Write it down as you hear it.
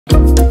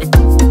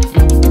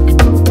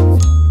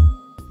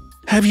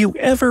Have you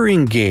ever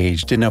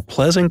engaged in a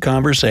pleasant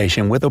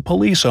conversation with a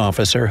police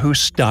officer who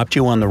stopped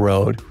you on the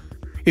road?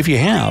 If you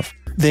have,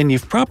 then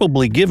you've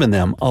probably given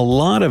them a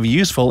lot of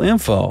useful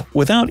info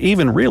without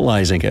even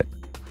realizing it.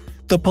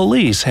 The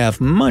police have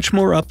much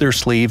more up their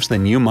sleeves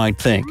than you might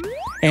think,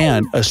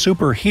 and a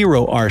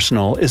superhero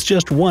arsenal is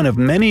just one of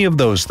many of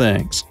those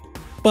things.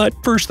 But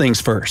first things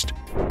first.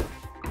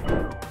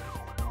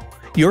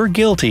 You're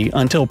guilty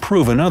until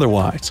proven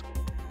otherwise.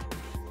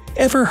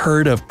 Ever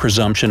heard of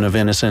presumption of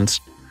innocence?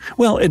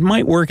 Well, it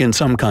might work in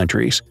some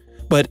countries,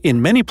 but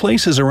in many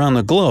places around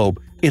the globe,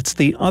 it's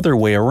the other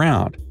way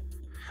around.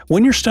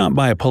 When you're stopped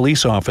by a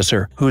police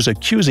officer who's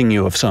accusing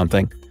you of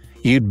something,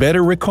 you'd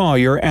better recall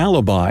your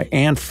alibi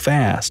and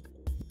fast.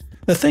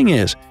 The thing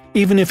is,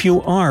 even if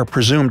you are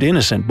presumed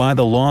innocent by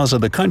the laws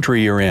of the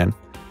country you're in,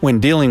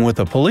 when dealing with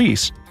the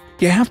police,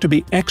 you have to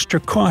be extra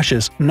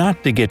cautious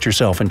not to get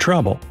yourself in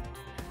trouble.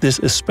 This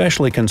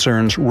especially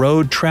concerns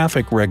road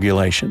traffic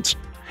regulations.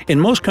 In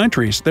most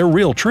countries, they're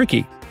real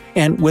tricky,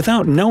 and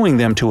without knowing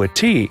them to a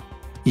T,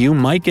 you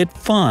might get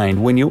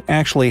fined when you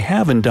actually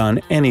haven't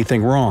done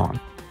anything wrong.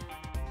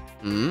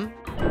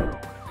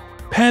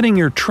 Patting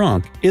your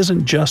trunk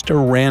isn't just a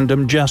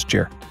random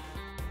gesture.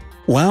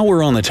 While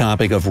we're on the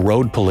topic of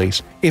road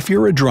police, if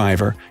you're a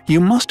driver, you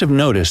must have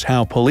noticed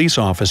how police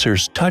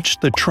officers touch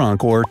the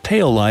trunk or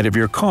taillight of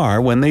your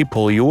car when they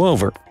pull you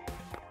over.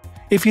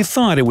 If you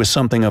thought it was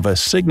something of a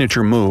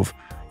signature move,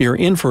 you're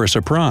in for a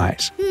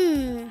surprise.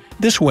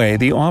 This way,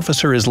 the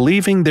officer is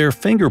leaving their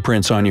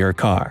fingerprints on your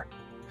car.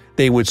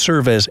 They would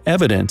serve as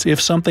evidence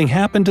if something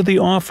happened to the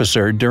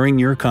officer during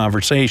your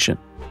conversation.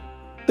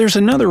 There's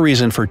another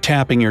reason for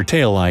tapping your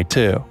taillight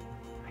too.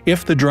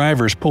 If the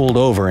driver's pulled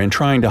over and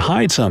trying to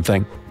hide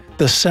something,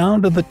 the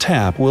sound of the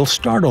tap will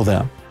startle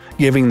them,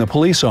 giving the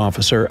police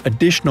officer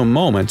additional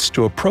moments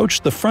to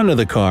approach the front of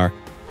the car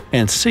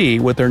and see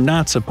what they're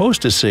not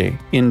supposed to see,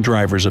 in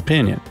driver's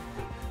opinion.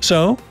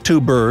 So, two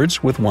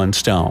birds with one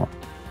stone.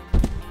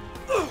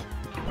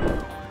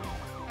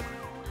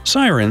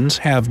 Sirens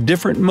have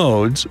different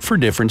modes for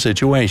different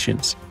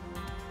situations.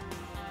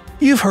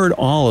 You've heard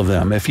all of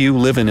them if you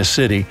live in a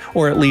city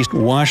or at least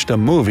watched a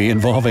movie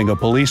involving a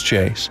police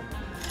chase.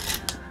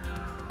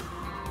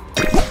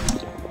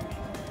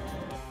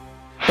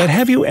 But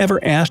have you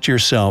ever asked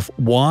yourself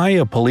why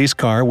a police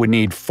car would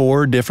need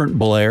 4 different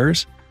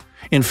blares?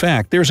 In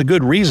fact, there's a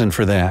good reason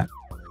for that.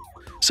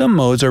 Some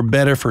modes are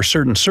better for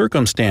certain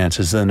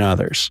circumstances than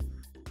others.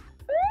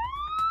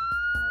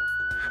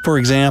 For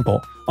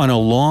example, on a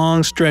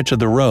long stretch of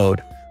the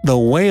road, the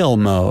whale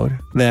mode,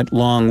 that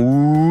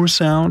long woo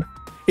sound,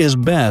 is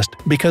best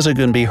because it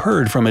can be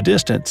heard from a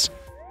distance.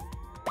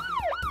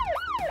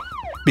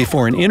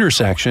 Before an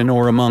intersection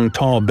or among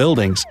tall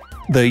buildings,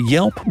 the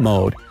yelp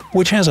mode,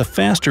 which has a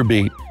faster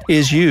beat,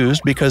 is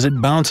used because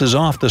it bounces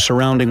off the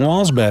surrounding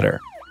walls better.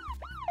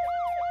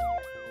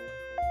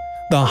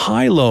 The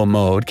high-low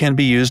mode can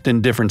be used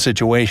in different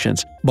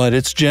situations, but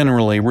it's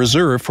generally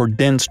reserved for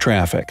dense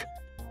traffic.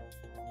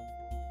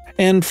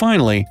 And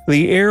finally,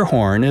 the air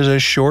horn is a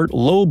short,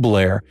 low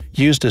blare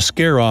used to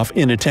scare off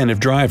inattentive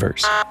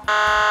drivers.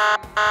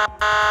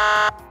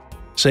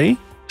 See?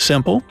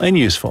 Simple and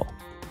useful.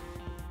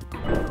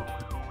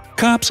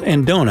 Cops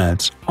and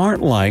donuts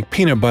aren't like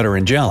peanut butter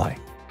and jelly.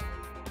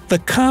 The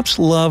cops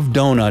love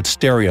donut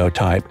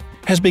stereotype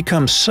has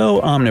become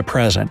so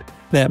omnipresent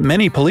that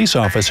many police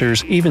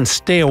officers even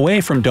stay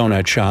away from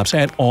donut shops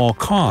at all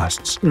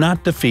costs,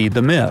 not to feed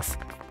the myth.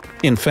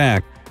 In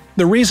fact,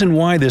 the reason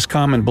why this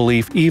common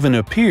belief even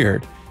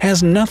appeared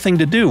has nothing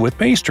to do with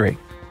pastry.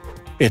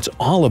 It's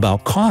all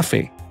about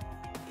coffee.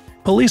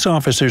 Police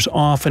officers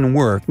often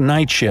work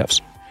night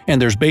shifts, and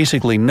there's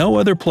basically no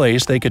other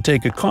place they could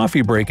take a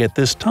coffee break at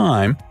this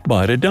time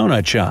but a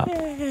donut shop.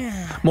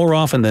 More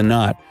often than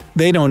not,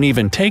 they don't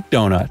even take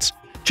donuts,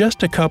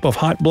 just a cup of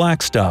hot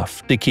black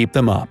stuff to keep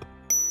them up.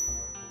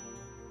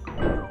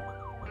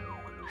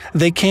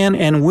 They can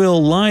and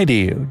will lie to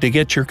you to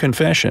get your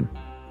confession.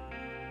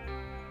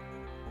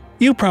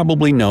 You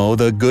probably know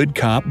the good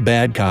cop,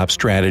 bad cop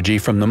strategy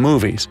from the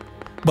movies.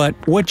 But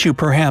what you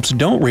perhaps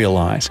don't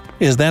realize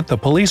is that the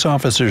police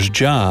officer's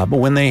job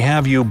when they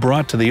have you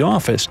brought to the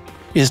office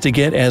is to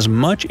get as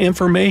much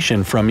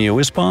information from you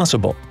as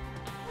possible.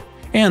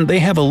 And they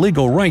have a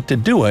legal right to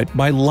do it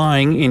by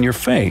lying in your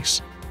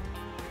face.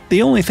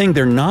 The only thing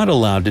they're not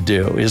allowed to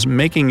do is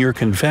making your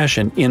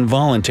confession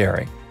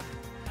involuntary.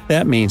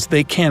 That means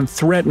they can't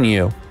threaten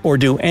you or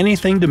do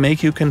anything to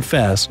make you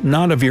confess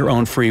not of your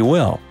own free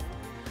will.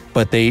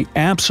 But they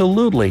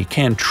absolutely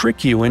can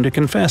trick you into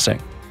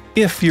confessing.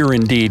 If you're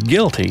indeed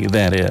guilty,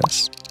 that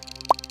is.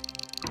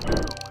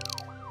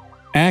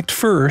 Act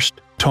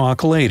first,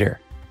 talk later.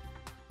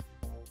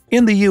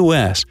 In the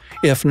U.S.,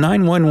 if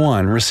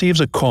 911 receives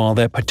a call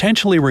that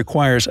potentially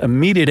requires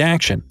immediate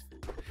action,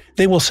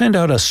 they will send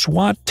out a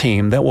SWAT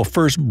team that will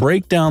first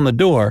break down the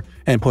door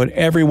and put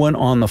everyone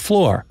on the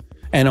floor,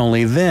 and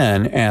only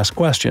then ask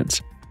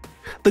questions.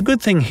 The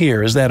good thing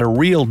here is that a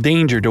real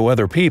danger to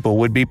other people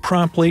would be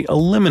promptly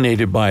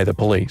eliminated by the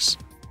police.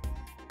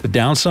 The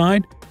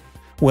downside?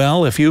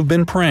 Well, if you've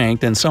been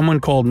pranked and someone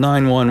called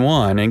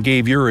 911 and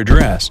gave your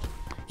address,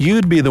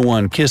 you'd be the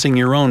one kissing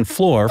your own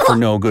floor for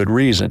no good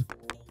reason.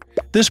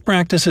 This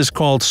practice is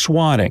called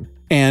swatting,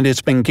 and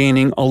it's been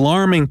gaining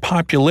alarming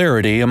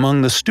popularity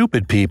among the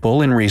stupid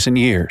people in recent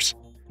years.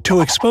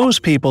 To expose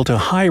people to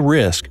high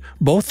risk,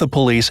 both the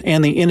police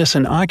and the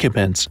innocent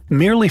occupants,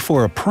 merely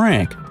for a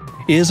prank,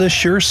 is a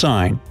sure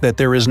sign that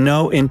there is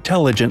no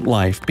intelligent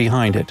life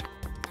behind it.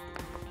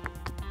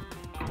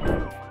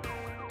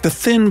 The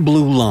thin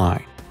blue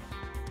line.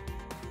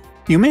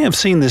 You may have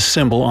seen this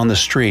symbol on the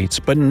streets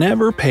but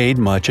never paid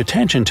much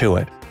attention to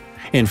it.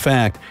 In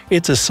fact,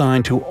 it's a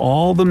sign to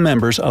all the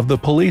members of the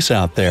police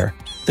out there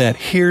that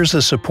here's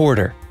a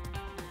supporter.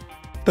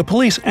 The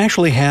police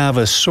actually have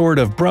a sort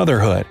of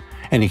brotherhood,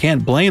 and you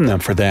can't blame them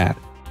for that.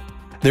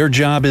 Their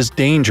job is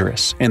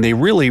dangerous, and they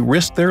really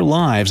risk their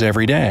lives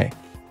every day.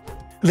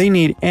 They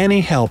need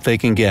any help they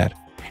can get,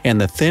 and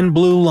the thin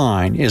blue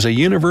line is a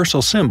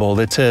universal symbol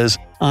that says,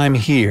 "I'm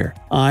here,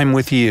 I'm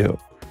with you."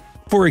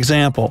 For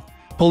example,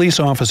 police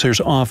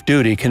officers off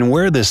duty can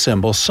wear this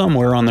symbol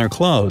somewhere on their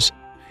clothes,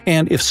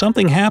 and if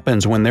something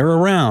happens when they're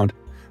around,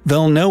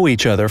 they'll know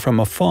each other from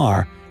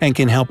afar and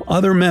can help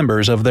other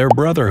members of their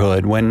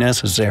brotherhood when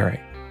necessary.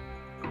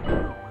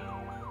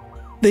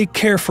 They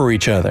care for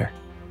each other.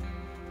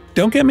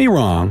 Don't get me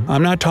wrong,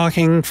 I'm not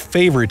talking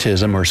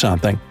favoritism or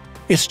something.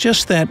 It's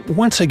just that,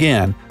 once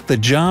again, the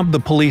job the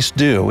police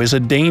do is a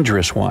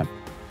dangerous one.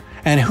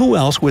 And who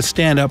else would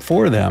stand up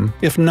for them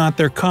if not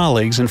their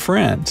colleagues and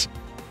friends?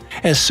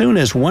 As soon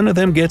as one of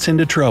them gets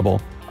into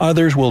trouble,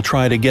 others will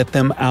try to get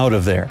them out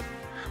of there.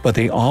 But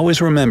they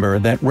always remember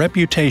that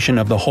reputation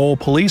of the whole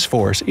police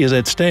force is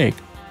at stake.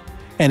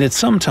 And it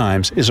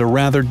sometimes is a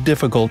rather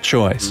difficult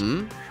choice.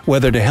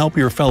 Whether to help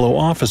your fellow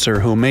officer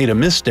who made a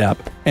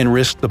misstep and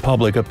risked the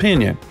public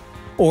opinion,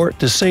 or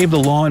to save the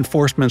law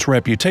enforcement's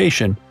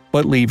reputation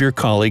but leave your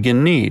colleague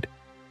in need.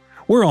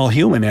 We're all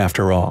human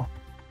after all.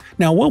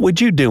 Now, what would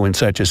you do in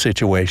such a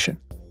situation?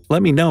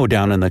 Let me know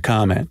down in the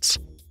comments.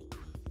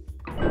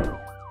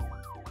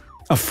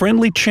 A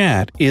friendly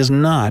chat is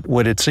not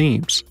what it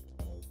seems.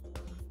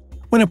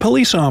 When a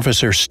police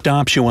officer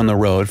stops you on the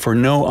road for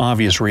no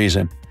obvious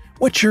reason,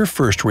 what's your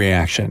first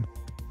reaction?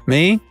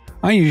 Me?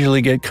 I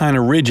usually get kinda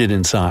rigid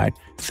inside,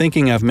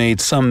 thinking I've made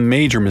some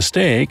major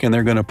mistake and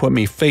they're gonna put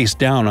me face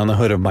down on the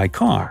hood of my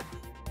car.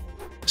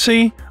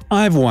 See,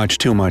 I've watched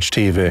too much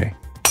TV.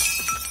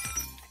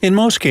 In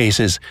most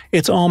cases,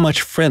 it's all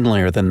much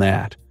friendlier than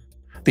that.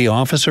 The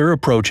officer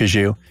approaches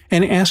you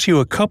and asks you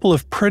a couple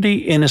of pretty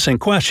innocent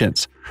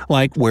questions,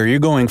 like where you're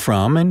going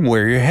from and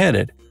where you're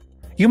headed.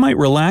 You might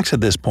relax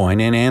at this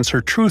point and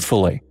answer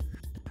truthfully.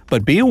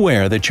 But be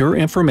aware that your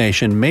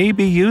information may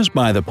be used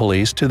by the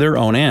police to their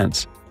own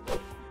ends.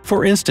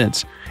 For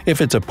instance,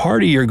 if it's a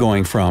party you're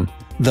going from,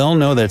 they'll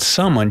know that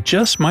someone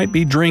just might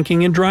be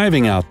drinking and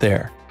driving out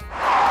there.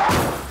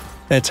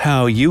 That's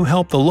how you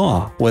help the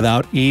law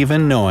without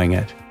even knowing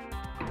it.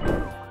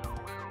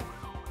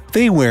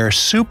 They wear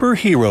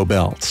superhero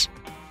belts.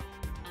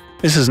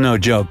 This is no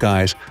joke,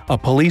 guys. A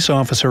police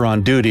officer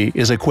on duty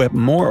is equipped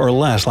more or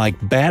less like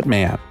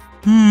Batman.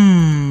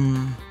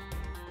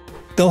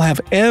 They'll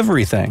have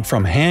everything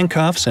from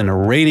handcuffs and a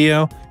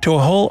radio to a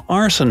whole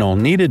arsenal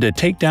needed to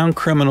take down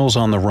criminals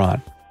on the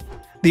run.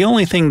 The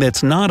only thing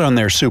that's not on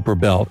their super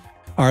belt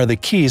are the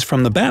keys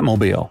from the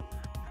Batmobile.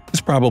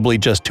 It's probably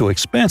just too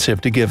expensive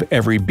to give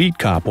every beat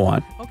cop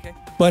one. Okay.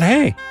 But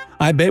hey,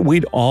 I bet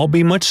we'd all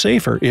be much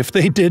safer if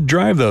they did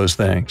drive those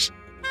things.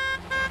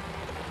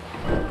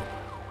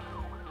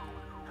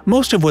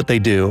 Most of what they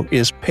do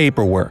is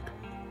paperwork.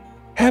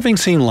 Having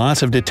seen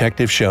lots of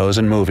detective shows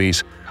and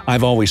movies,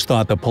 I've always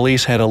thought the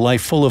police had a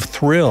life full of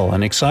thrill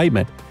and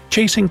excitement,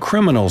 chasing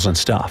criminals and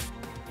stuff.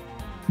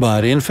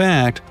 But in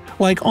fact,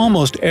 like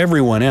almost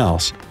everyone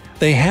else,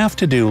 they have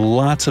to do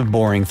lots of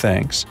boring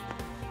things.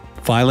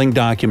 Filing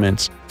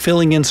documents,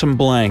 filling in some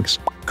blanks,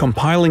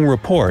 compiling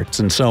reports,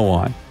 and so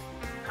on.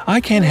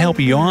 I can't help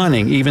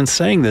yawning even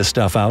saying this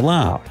stuff out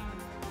loud.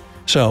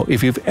 So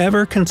if you've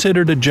ever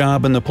considered a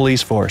job in the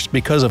police force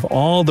because of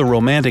all the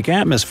romantic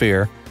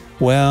atmosphere,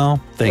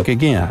 well, think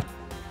again.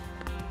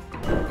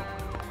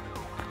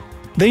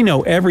 They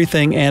know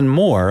everything and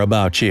more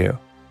about you.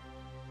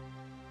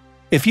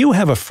 If you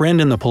have a friend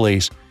in the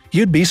police,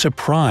 you'd be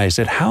surprised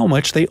at how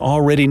much they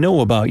already know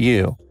about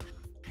you,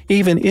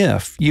 even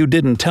if you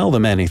didn't tell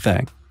them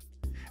anything.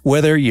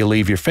 Whether you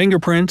leave your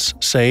fingerprints,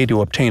 say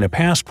to obtain a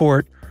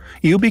passport,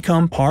 you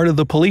become part of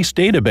the police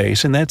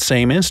database in that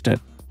same instant.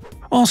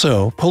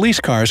 Also, police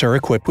cars are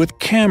equipped with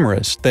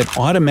cameras that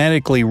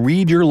automatically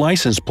read your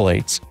license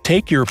plates,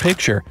 take your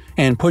picture,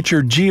 and put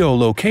your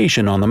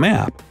geolocation on the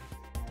map.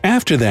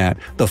 After that,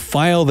 the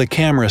file the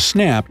camera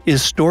snapped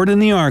is stored in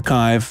the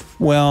archive,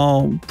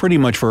 well, pretty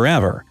much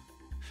forever.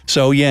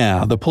 So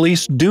yeah, the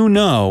police do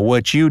know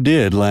what you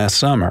did last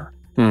summer.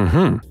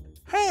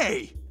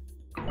 Hey!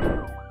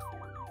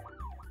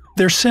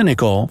 They're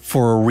cynical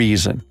for a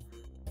reason.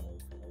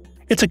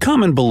 It's a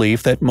common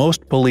belief that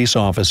most police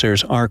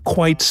officers are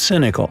quite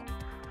cynical.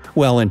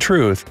 Well, in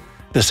truth,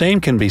 The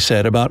same can be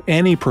said about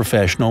any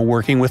professional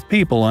working with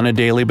people on a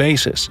daily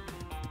basis.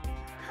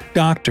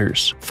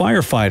 Doctors,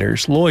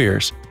 firefighters,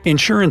 lawyers,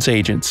 insurance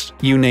agents,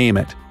 you name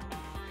it.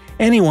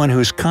 Anyone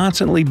who's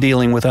constantly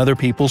dealing with other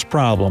people's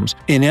problems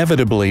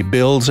inevitably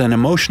builds an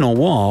emotional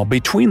wall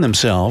between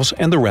themselves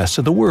and the rest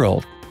of the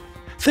world.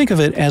 Think of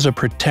it as a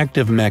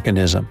protective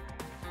mechanism.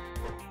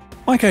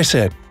 Like I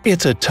said,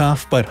 it's a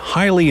tough but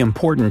highly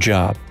important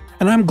job,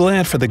 and I'm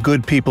glad for the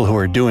good people who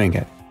are doing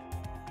it.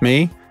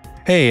 Me?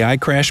 Hey, I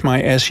crashed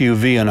my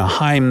SUV on a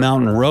high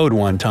mountain road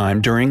one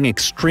time during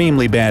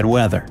extremely bad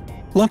weather.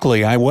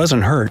 Luckily, I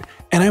wasn't hurt,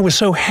 and I was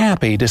so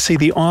happy to see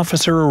the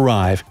officer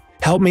arrive,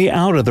 help me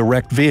out of the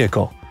wrecked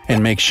vehicle,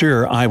 and make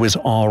sure I was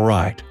all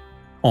right.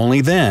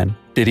 Only then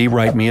did he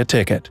write me a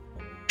ticket.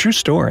 True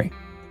story.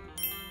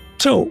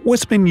 So,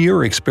 what's been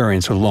your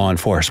experience with law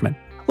enforcement?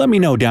 Let me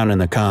know down in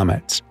the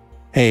comments.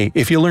 Hey,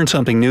 if you learned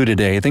something new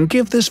today, then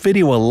give this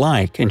video a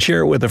like and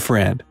share it with a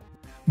friend.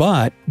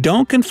 But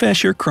don't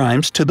confess your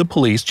crimes to the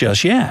police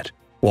just yet.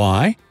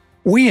 Why?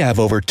 We have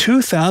over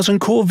 2,000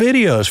 cool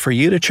videos for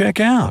you to check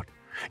out.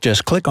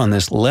 Just click on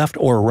this left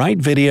or right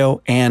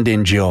video and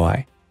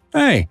enjoy.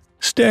 Hey,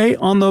 stay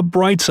on the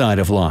bright side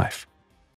of life.